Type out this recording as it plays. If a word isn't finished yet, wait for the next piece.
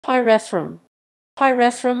Pyrethrum.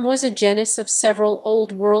 Pyrethrum was a genus of several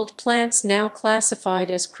Old World plants now classified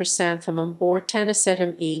as Chrysanthemum or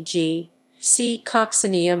Tanacetum, e.g., see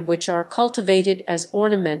coccineum, which are cultivated as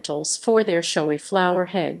ornamentals for their showy flower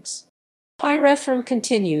heads. Pyrethrum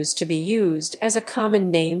continues to be used as a common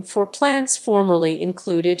name for plants formerly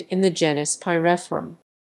included in the genus Pyrethrum.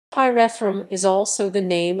 Pyrethrum is also the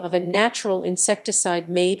name of a natural insecticide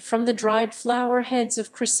made from the dried flower heads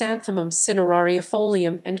of Chrysanthemum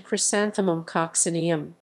cinerariifolium and Chrysanthemum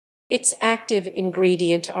coccineum. Its active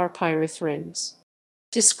ingredient are pyrethrins.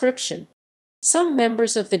 Description: some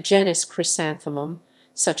members of the genus Chrysanthemum,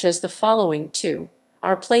 such as the following two,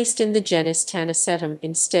 are placed in the genus Tanacetum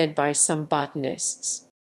instead by some botanists.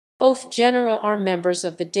 Both genera are members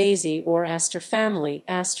of the daisy or aster family,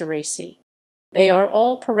 Asteraceae. They are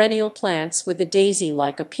all perennial plants with a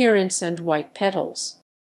daisy-like appearance and white petals.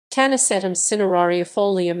 Tanacetum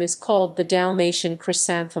cinerariifolium is called the Dalmatian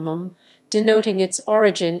chrysanthemum, denoting its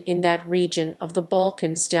origin in that region of the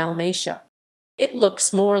Balkans, Dalmatia. It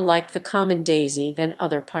looks more like the common daisy than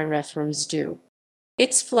other pyrethrums do.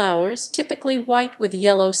 Its flowers, typically white with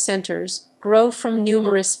yellow centers, grow from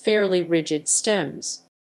numerous fairly rigid stems.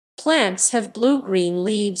 Plants have blue-green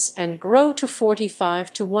leaves and grow to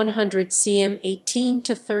 45 to 100 cm, 18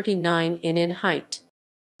 to 39 in height.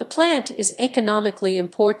 The plant is economically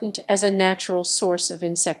important as a natural source of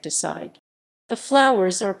insecticide. The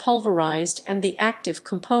flowers are pulverized and the active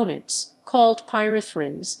components, called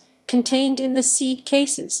pyrethrins, contained in the seed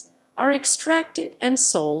cases, are extracted and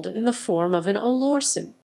sold in the form of an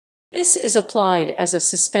olorsen. This is applied as a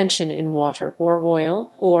suspension in water or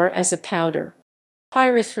oil or as a powder.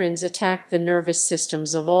 Pyrethrins attack the nervous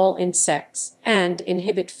systems of all insects and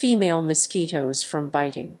inhibit female mosquitoes from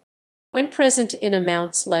biting. When present in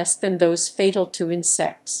amounts less than those fatal to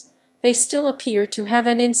insects, they still appear to have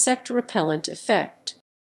an insect repellent effect.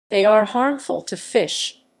 They are harmful to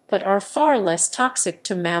fish, but are far less toxic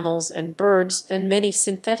to mammals and birds than many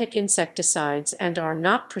synthetic insecticides and are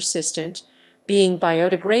not persistent, being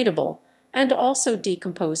biodegradable, and also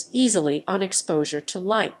decompose easily on exposure to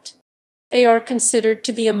light. They are considered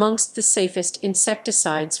to be amongst the safest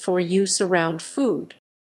insecticides for use around food.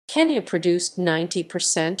 Kenya produced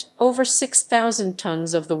 90%, over 6,000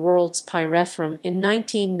 tons of the world's pyrethrum in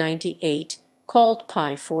 1998, called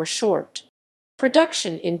Py for short.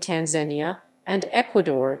 Production in Tanzania and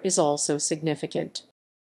Ecuador is also significant.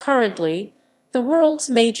 Currently, the world's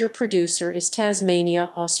major producer is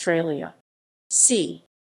Tasmania, Australia. C.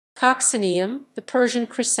 Coccineum, the Persian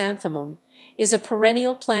chrysanthemum, is a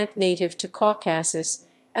perennial plant native to Caucasus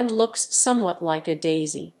and looks somewhat like a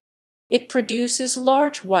daisy. It produces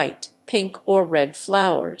large white, pink, or red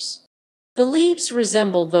flowers. The leaves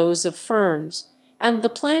resemble those of ferns, and the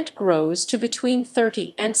plant grows to between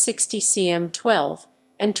 30 and 60 cm, 12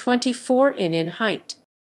 and 24 in height.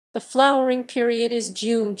 The flowering period is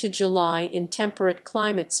June to July in temperate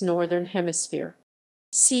climates, northern hemisphere.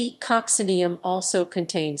 C. coccineum also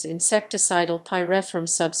contains insecticidal pyrethrum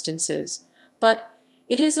substances, but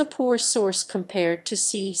it is a poor source compared to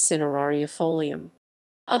C. cinerariifolium.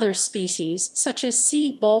 Other species, such as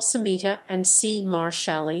C. balsamita and C.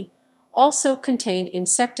 marshalli, also contain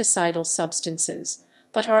insecticidal substances,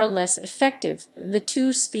 but are less effective than the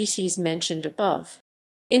two species mentioned above.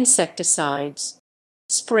 Insecticides.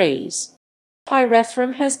 Sprays.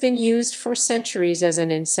 Pyrethrum has been used for centuries as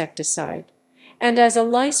an insecticide, and as a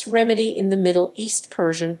lice remedy in the Middle East.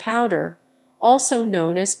 Persian powder, also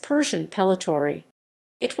known as Persian pellitory.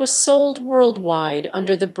 It was sold worldwide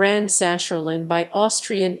under the brand Zascherlin by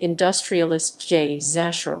Austrian industrialist J.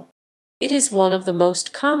 Zascherl. It is one of the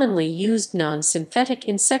most commonly used non-synthetic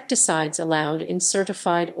insecticides allowed in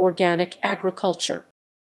certified organic agriculture.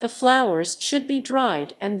 The flowers should be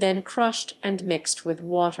dried and then crushed and mixed with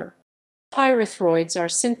water. Pyrethroids are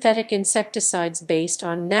synthetic insecticides based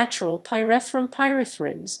on natural pyrethrum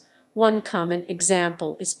pyrethrins. One common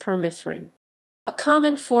example is permethrin. A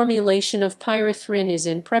common formulation of pyrethrin is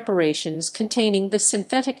in preparations containing the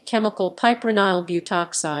synthetic chemical piprenyl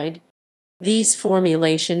butoxide. These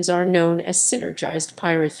formulations are known as synergized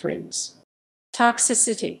pyrethrins.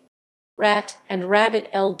 Toxicity. Rat and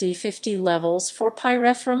rabbit LD50 levels for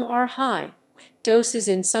pyrethrum are high. Doses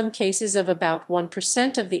in some cases of about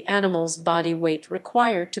 1% of the animal's body weight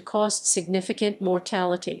required to cause significant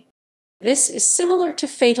mortality. This is similar to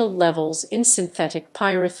fatal levels in synthetic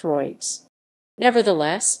pyrethroids.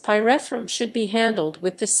 Nevertheless, pyrethrum should be handled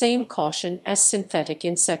with the same caution as synthetic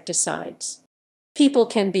insecticides. People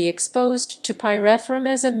can be exposed to pyrethrum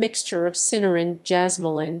as a mixture of cinerin,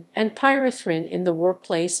 jasmolin, and pyrethrin in the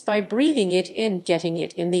workplace by breathing it in, getting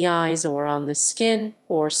it in the eyes or on the skin,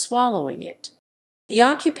 or swallowing it. The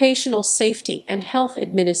Occupational Safety and Health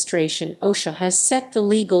Administration (OSHA) has set the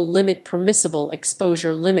legal limit permissible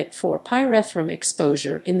exposure limit for pyrethrum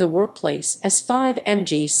exposure in the workplace as 5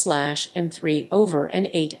 mg/m3 over an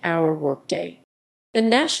 8-hour workday. The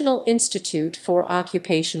National Institute for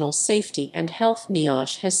Occupational Safety and Health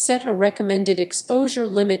 (NIOSH) has set a recommended exposure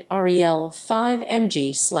limit (REL) of 5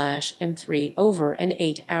 mg/m3 over an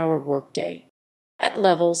 8-hour workday. At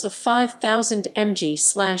levels of 5,000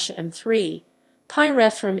 mg/m3,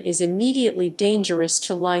 pyrethrum is immediately dangerous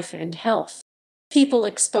to life and health. People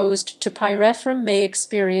exposed to pyrethrum may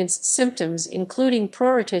experience symptoms including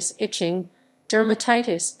pruritus, itching,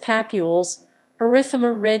 dermatitis, papules,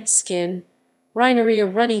 erythema, red skin, rhinorrhea,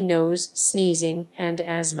 runny nose, sneezing, and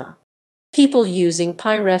asthma. People using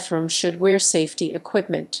pyrethrum should wear safety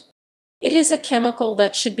equipment. It is a chemical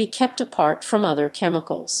that should be kept apart from other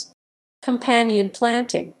chemicals. Companion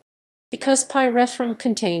planting. Because pyrethrum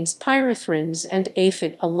contains pyrethrins and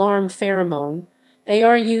aphid alarm pheromone, they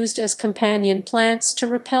are used as companion plants to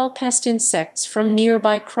repel pest insects from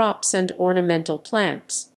nearby crops and ornamental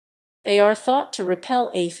plants. They are thought to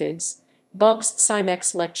repel aphids, bugs,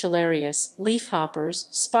 Cimex lectularius,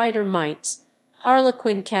 leafhoppers, spider mites,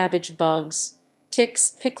 harlequin cabbage bugs,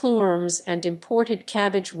 ticks, pickleworms, and imported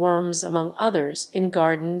cabbage worms, among others, in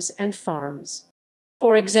gardens and farms.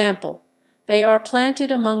 For example, they are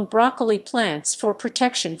planted among broccoli plants for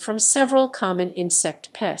protection from several common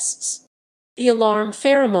insect pests. The alarm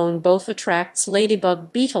pheromone both attracts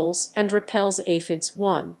ladybug beetles and repels aphids.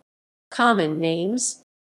 1. Common names.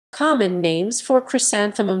 Common names for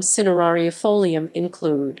Chrysanthemum cinerariifolium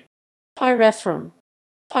include pyrethrum,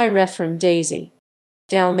 pyrethrum daisy,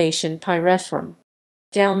 Dalmatian pyrethrum,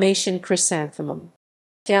 Dalmatian chrysanthemum,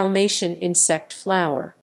 Dalmatian insect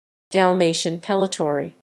flower, Dalmatian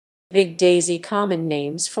pellitory. Big daisy. Common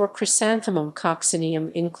names for Chrysanthemum coccineum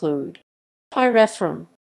include pyrethrum,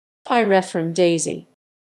 pyrethrum daisy,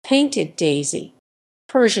 painted daisy,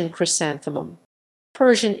 Persian chrysanthemum,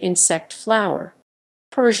 Persian insect flower,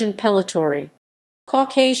 Persian pellitory,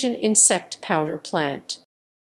 Caucasian insect powder plant.